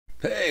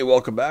Hey,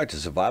 welcome back to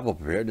Survival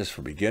Preparedness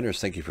for Beginners.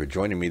 Thank you for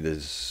joining me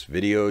this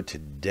video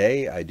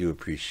today. I do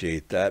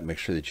appreciate that. Make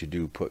sure that you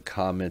do put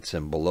comments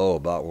in below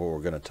about what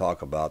we're going to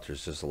talk about.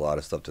 There's just a lot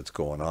of stuff that's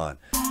going on.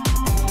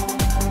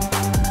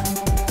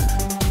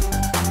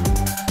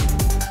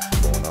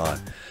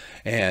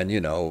 And,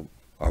 you know,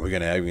 are we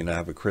going to even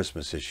have a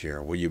Christmas this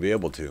year? Will you be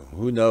able to?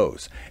 Who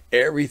knows?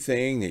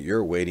 Everything that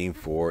you're waiting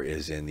for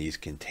is in these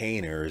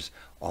containers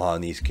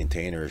on these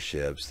container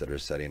ships that are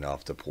setting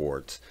off to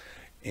ports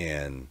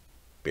in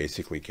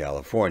basically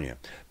California,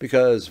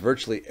 because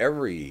virtually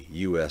every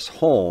U.S.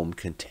 home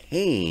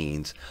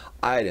contains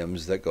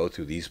items that go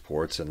through these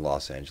ports in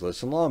Los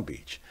Angeles and Long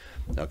Beach.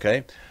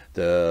 Okay,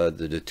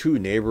 the two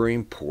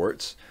neighboring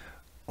ports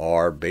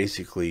are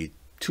basically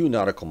 2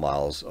 nautical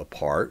miles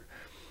apart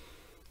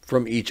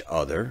from each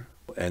other,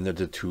 and they're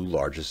the 2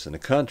 largest in the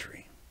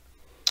country.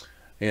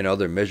 You know,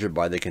 they're measured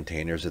by the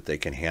containers that they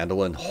can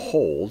handle and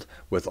hold,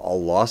 with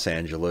all Los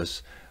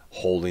Angeles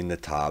holding the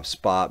top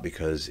spot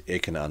because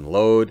it can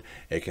unload,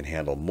 it can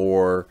handle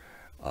more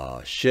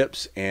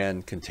ships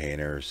and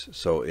containers,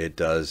 so it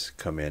does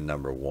come in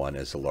 #1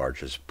 as the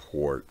largest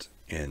port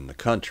in the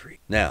country.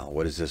 Now,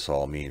 what does this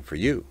all mean for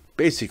you?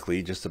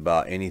 Basically, just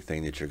about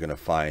anything that you're going to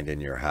find in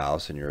your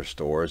house and your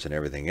stores and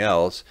everything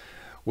else,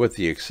 with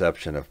the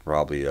exception of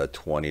probably a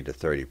 20 to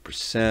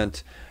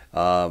 30%,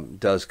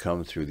 does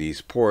come through these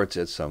ports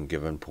at some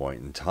given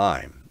point in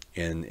time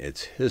in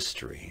its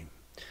history.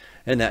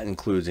 And that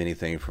includes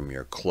anything from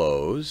your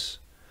clothes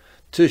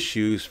to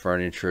shoes,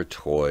 furniture,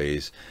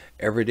 toys,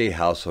 everyday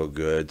household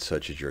goods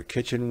such as your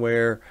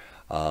kitchenware,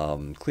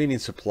 cleaning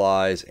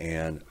supplies,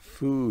 and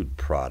food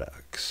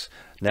products.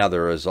 Now,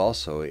 there is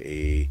also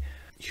a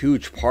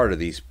huge part of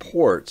these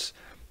ports,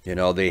 you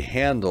know, they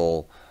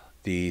handle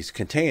these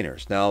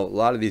containers. Now, a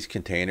lot of these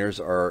containers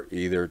are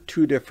either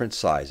 2 different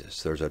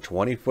sizes. There's a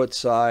 20-foot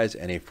size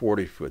and a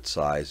 40-foot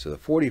size. So the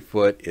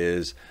 40-foot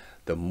is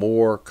the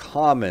more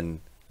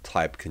common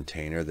type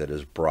container that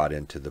is brought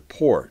into the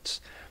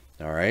ports.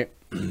 All right,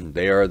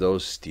 they are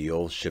those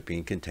steel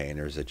shipping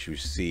containers that you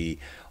see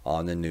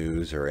on the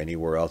news or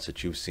anywhere else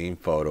that you've seen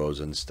photos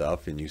and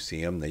stuff, and you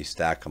see them, they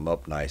stack them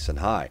up nice and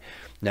high.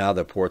 Now,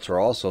 the ports are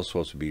also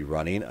supposed to be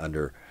running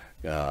under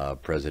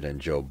President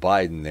Joe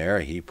Biden there.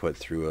 He put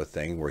through a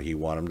thing where he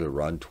wanted them to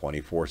run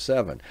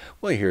 24/7.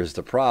 Well, here's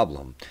the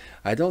problem.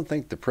 I don't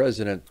think the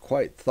president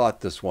quite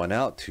thought this one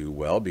out too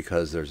well,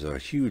 because there's a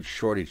huge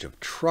shortage of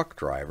truck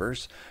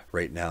drivers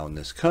right now in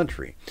this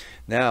country.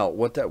 Now,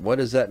 what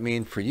does that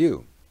mean for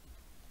you?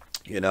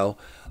 You know,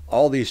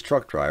 all these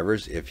truck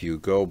drivers, if you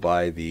go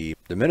by the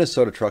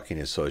Minnesota Trucking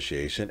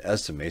Association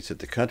estimates that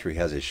the country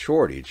has a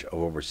shortage of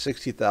over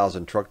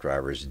 60,000 truck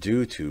drivers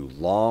due to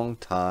long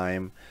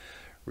time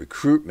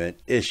recruitment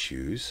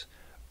issues,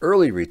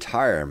 early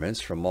retirements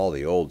from all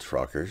the old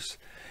truckers,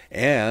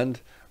 and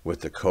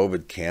with the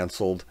COVID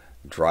canceled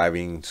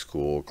driving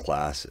school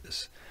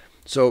classes.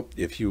 So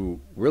if you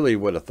really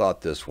would have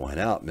thought this one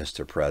out,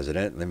 Mr.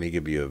 President, let me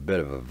give you a bit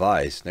of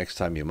advice. Next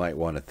time you might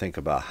want to think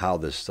about how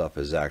this stuff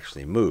is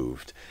actually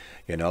moved.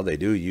 You know, they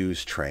do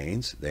use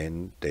trains,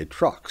 then they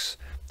trucks.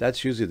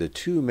 That's usually the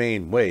 2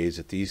 main ways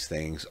that these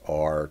things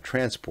are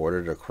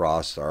transported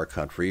across our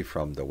country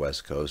from the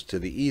West Coast to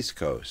the East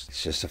Coast.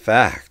 It's just a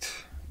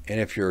fact.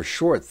 And if you're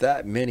short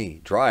that many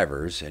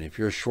drivers, and if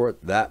you're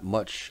short that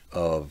much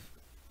of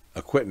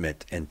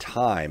equipment and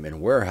time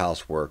and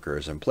warehouse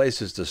workers and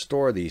places to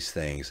store these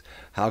things,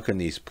 how can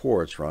these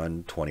ports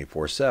run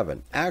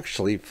 24/7?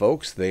 Actually,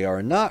 folks, they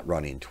are not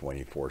running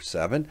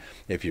 24/7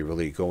 if you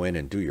really go in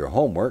and do your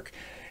homework.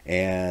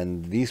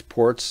 And these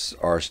ports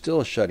are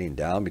still shutting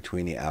down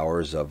between the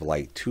hours of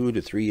like 2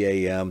 to 3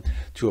 a.m.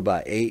 to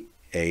about 8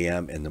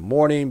 a.m. in the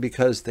morning,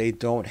 because they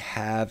don't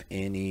have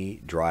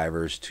any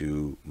drivers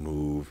to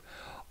move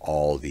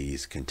all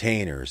these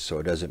containers. So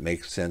it doesn't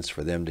make sense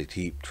for them to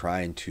keep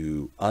trying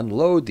to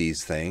unload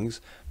these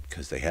things,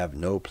 because they have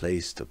no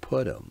place to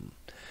put them.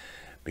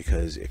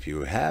 Because if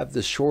you have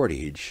the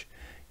shortage,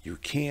 you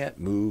can't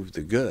move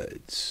the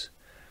goods.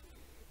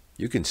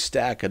 You can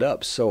stack it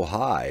up so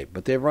high,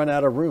 but they've run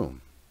out of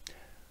room.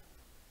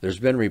 There's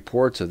been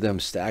reports of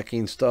them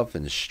stacking stuff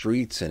in the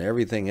streets and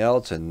everything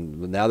else, and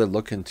now they're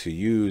looking to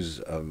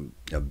use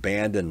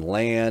abandoned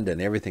land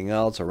and everything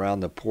else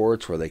around the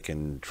ports where they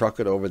can truck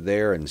it over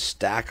there and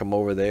stack them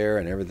over there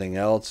and everything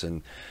else.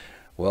 And,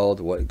 well,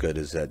 what good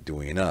is that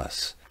doing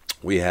us?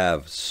 We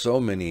have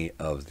so many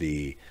of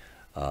the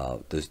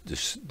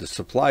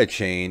supply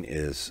chain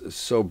is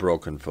so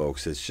broken,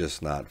 folks. It's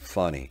just not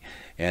funny.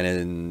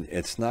 And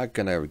it's not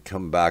going to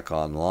come back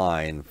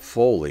online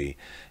fully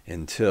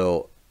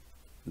until,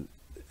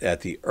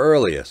 at the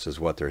earliest, is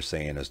what they're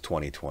saying, is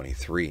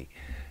 2023.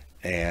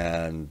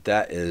 And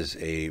that is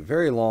a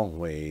very long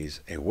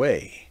ways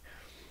away.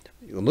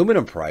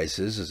 Aluminum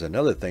prices is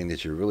another thing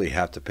that you really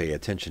have to pay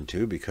attention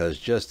to, because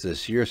just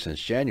this year, since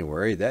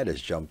January, that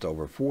has jumped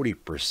over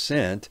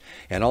 40%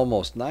 and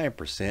almost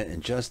 9%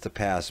 in just the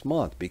past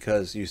month,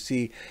 because you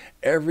see,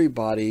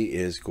 everybody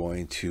is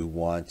going to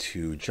want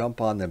to jump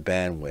on the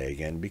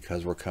bandwagon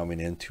because we're coming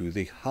into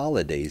the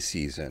holiday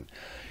season.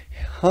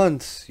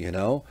 hunts,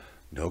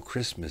 no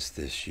Christmas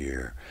this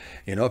year.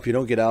 If you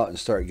don't get out and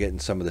start getting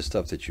some of the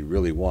stuff that you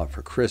really want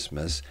for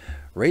Christmas,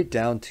 right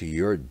down to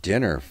your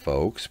dinner,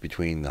 folks,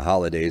 between the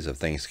holidays of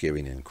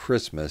Thanksgiving and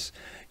Christmas,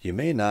 you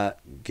may not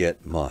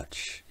get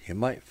much. You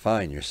might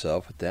find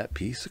yourself with that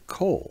piece of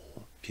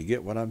coal, if you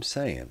get what I'm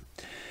saying.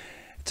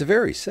 It's a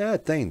very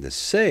sad thing to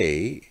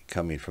say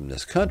coming from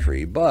this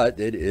country, but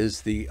it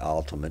is the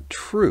ultimate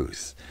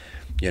truth.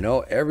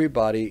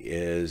 Everybody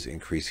is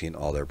increasing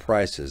all their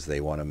prices. They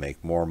want to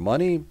make more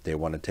money. They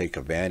want to take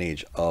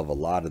advantage of a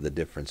lot of the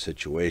different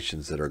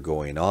situations that are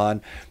going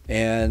on.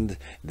 And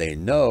they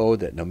know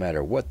that no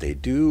matter what they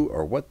do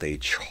or what they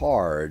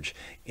charge,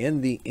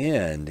 in the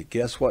end,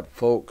 guess what,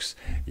 folks?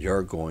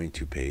 You're going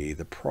to pay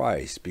the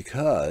price,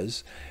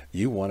 because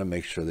you want to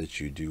make sure that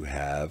you do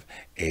have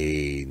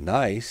a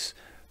nice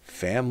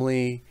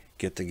family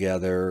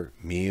get-together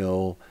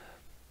meal,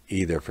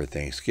 either for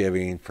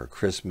Thanksgiving, for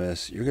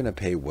Christmas. You're going to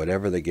pay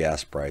whatever the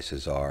gas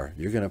prices are.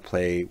 You're going to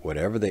pay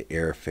whatever the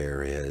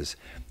airfare is.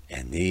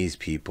 And these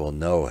people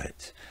know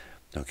it.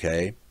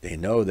 Okay? They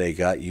know they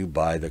got you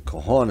by the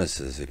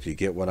cojones, if you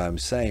get what I'm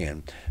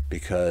saying,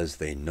 because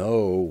they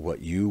know what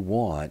you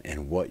want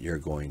and what you're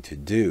going to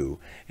do.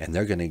 And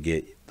they're going to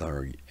get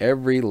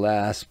every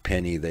last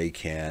penny they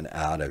can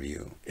out of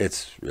you.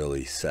 It's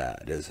really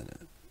sad, isn't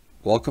it?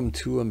 Welcome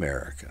to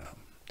America.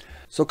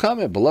 So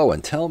comment below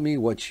and tell me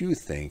what you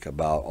think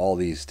about all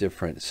these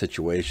different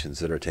situations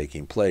that are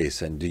taking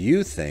place. And do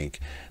you think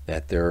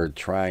that they're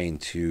trying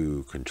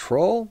to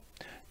control?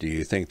 Do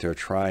you think they're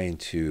trying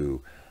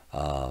to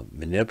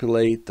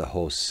manipulate the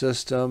whole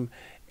system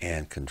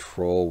and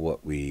control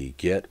what we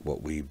get,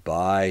 what we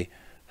buy,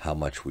 how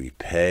much we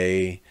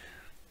pay?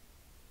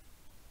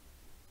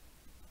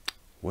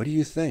 What do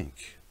you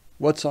think?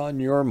 What's on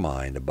your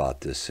mind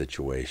about this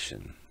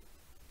situation?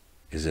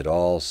 Is it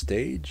all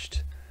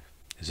staged?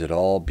 Is it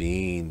all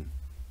being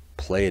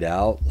played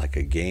out like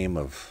a game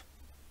of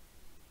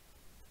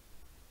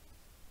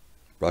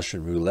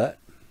Russian roulette?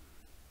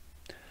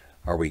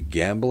 Are we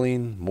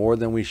gambling more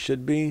than we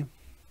should be?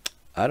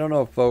 I don't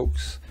know,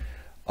 folks.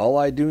 All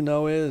I do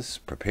know is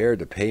prepare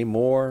to pay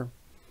more,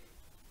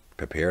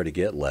 prepare to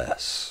get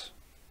less.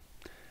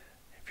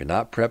 If you're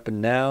not prepping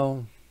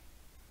now,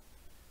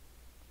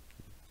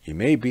 you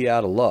may be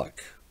out of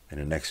luck in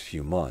the next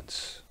few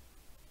months.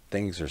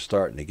 Things are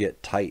starting to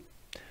get tight.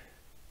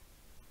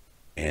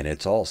 And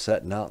it's all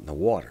setting out in the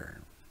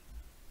water.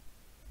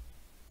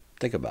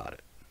 Think about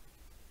it.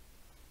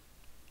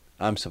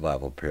 I'm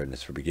Survival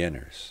Preparedness for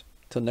Beginners.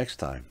 Till next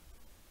time,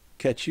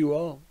 catch you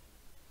all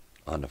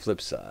on the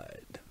flip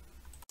side.